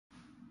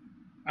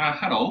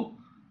Hello,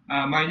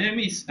 my name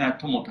is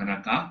Tomo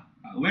Tanaka.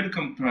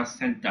 Welcome to our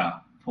Center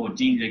for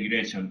Gene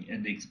Regulation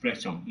and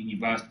Expression,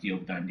 University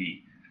of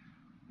Dundee.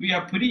 We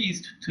are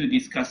pleased to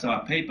discuss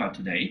our paper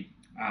today,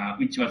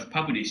 which was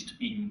published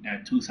in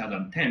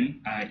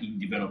 2010 in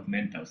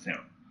Developmental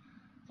Cell.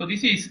 So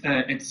this is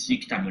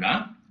Etsushi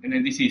Kitamura, and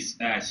then this is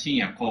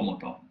Shinya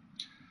Komoto.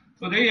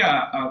 So they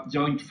are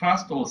joint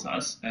first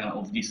authors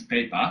of this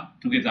paper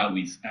together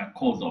with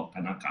Kozo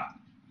Tanaka.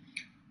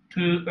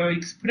 To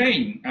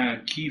explain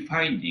key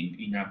finding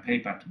in our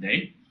paper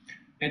today,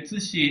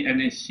 Etsushi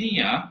and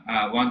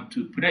Shinya want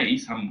to play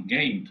some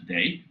game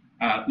today,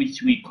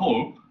 which we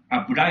call a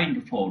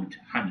blindfold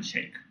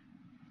handshake.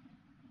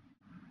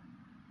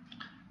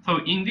 So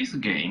in this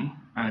game,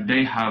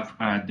 they have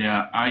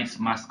their eyes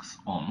masks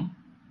on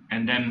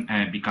and then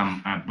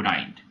become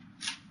blind.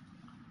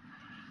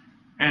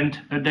 And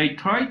they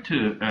try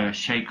to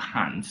shake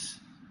hands.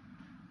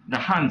 The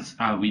hands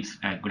are with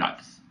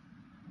gloves.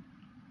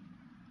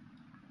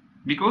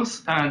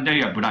 Because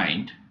they are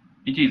blind,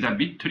 it is a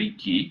bit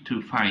tricky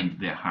to find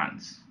their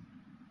hands.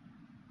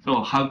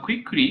 So how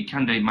quickly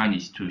can they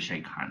manage to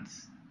shake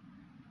hands?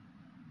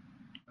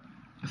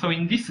 So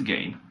in this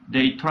game,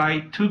 they try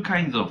two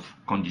kinds of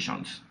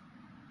conditions.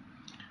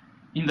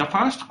 In the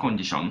first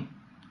condition,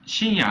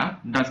 Shinya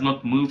does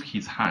not move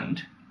his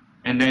hand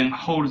and then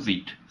holds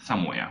it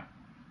somewhere.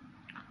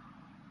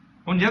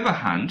 On the other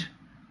hand,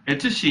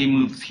 Etsushi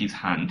moves his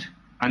hand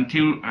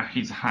until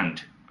his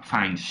hand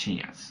finds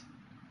Shinya's.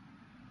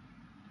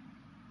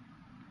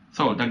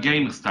 So the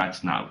game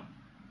starts now.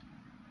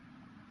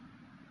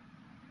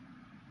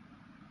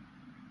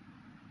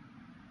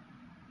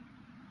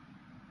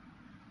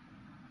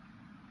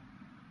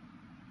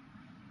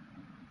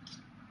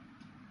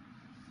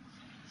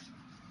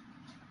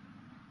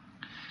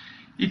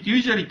 It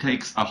usually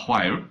takes a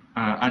while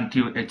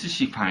until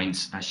Etsushi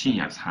finds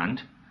Shinya's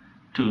hand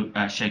to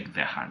shake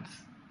their hands.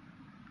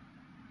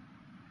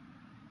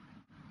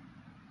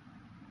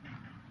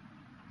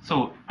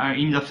 So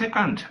in the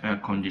second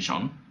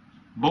condition,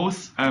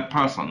 both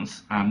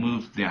persons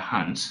move their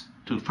hands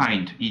to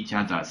find each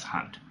other's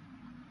hand.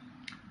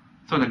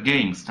 So the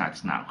game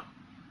starts now.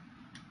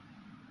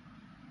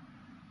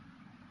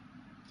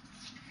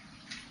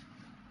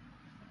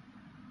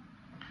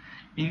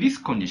 In this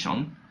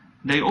condition,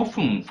 they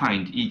often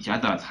find each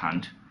other's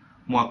hand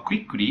more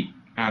quickly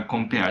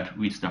compared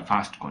with the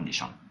first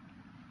condition.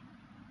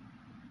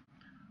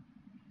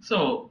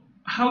 So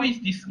how is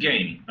this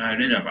game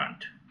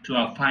relevant to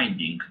our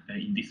finding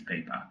in this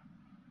paper?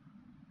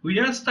 We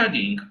are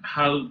studying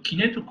how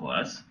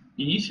kinetochores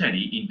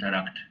initially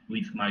interact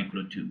with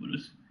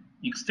microtubules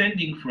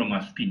extending from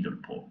a spindle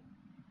pole.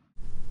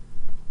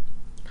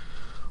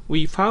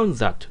 We found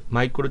that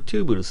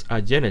microtubules are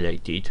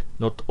generated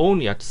not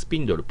only at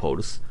spindle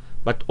poles,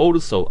 but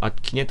also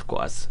at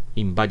kinetochores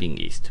in budding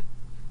yeast.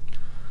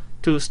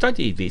 To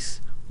study this,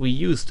 we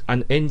used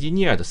an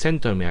engineered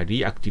centromere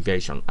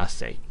reactivation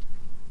assay.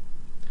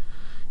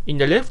 In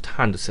the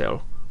left-hand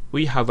cell,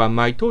 we have a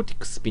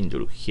mitotic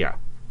spindle here,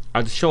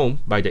 as shown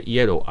by the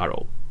yellow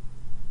arrow.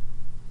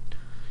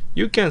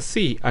 You can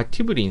see a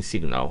tubulin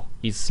signal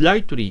is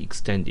slightly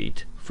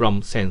extended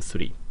from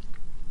sen3.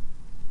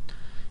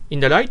 In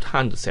the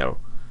right-hand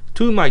cell,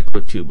 two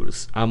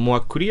microtubules are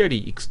more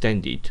clearly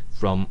extended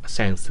from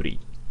sen3.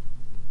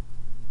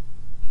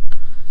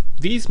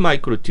 These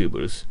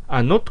microtubules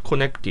are not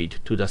connected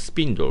to the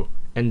spindle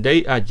and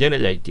they are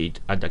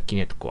generated at the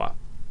kinetochore.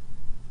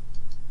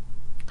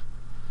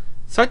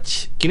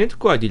 Such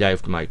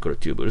kinetochore-derived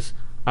microtubules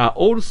are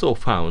also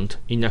found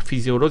in a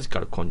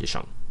physiological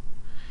condition.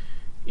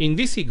 In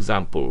this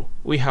example,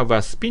 we have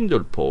a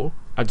spindle pole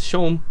as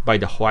shown by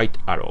the white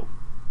arrow.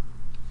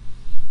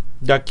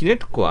 The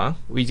kinetochore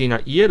within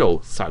a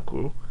yellow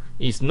circle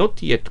is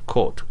not yet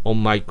caught on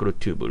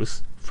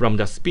microtubules from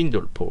the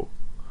spindle pole,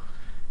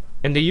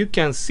 and you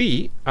can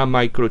see a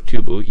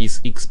microtubule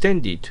is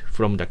extended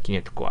from the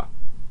kinetochore.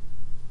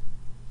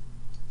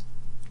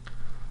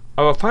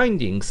 Our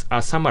findings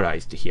are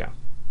summarized here.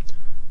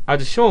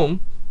 As shown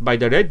by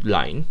the red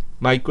line,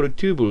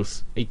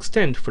 microtubules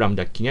extend from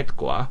the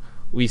kinetochore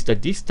with the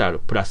distal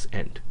plus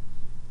end.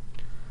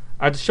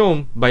 As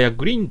shown by a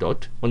green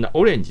dot on the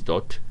orange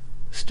dot,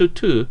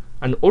 STU2,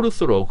 an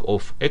ortholog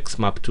of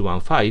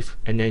XMAP215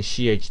 and then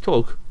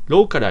CH-TOC,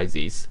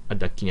 localizes at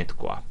the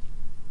kinetochore.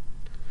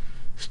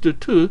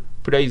 STU2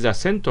 plays a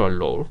central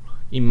role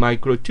in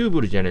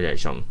microtubule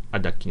generation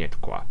at the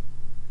kinetochore.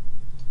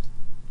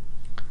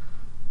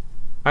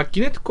 A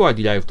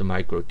kinetochore-derived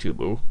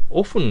microtubule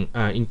often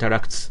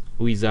interacts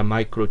with a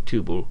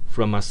microtubule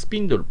from a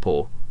spindle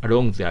pole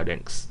along their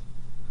lengths.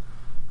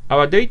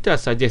 Our data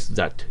suggests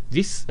that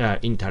this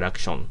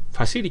interaction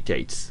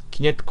facilitates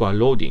kinetochore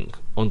loading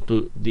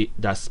onto the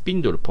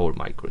spindle pole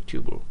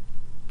microtubule.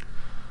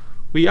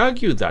 We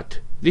argue that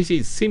this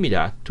is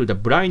similar to the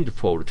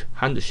blindfold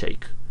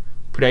handshake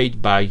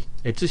played by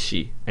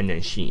Etsushi and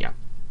then Shinya.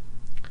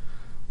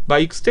 By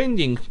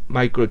extending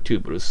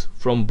microtubules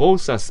from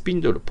both a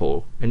spindle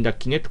pole and a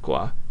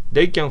kinetochore,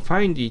 they can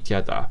find each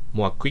other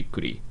more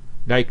quickly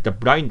like the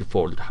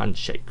blindfold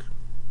handshake.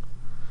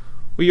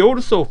 We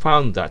also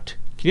found that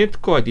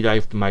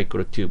kinetochore-derived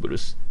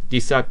microtubules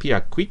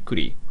disappear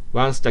quickly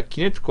once the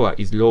kinetochore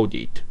is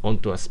loaded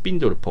onto a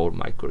spindle pole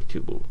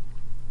microtubule.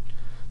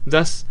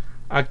 Thus,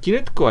 a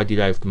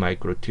kinetochore-derived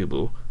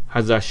microtubule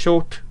has a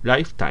short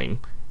lifetime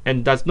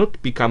and does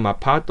not become a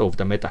part of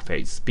the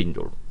metaphase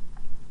spindle.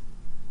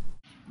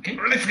 Okay,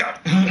 let's go.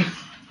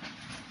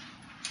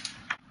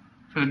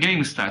 So the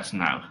game starts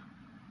now.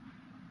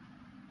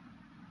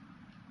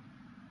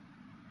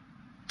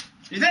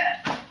 Is it?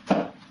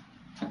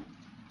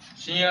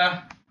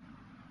 Shinya.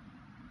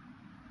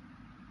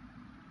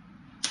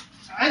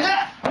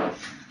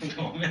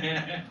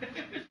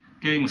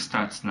 Game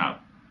starts now.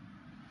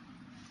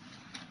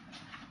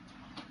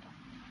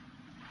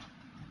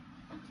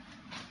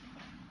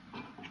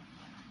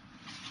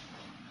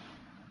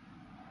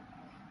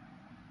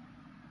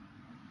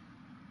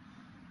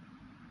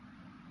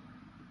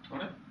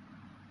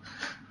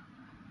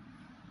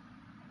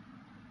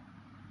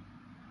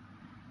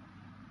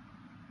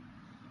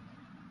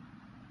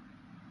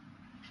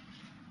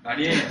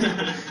 Ready?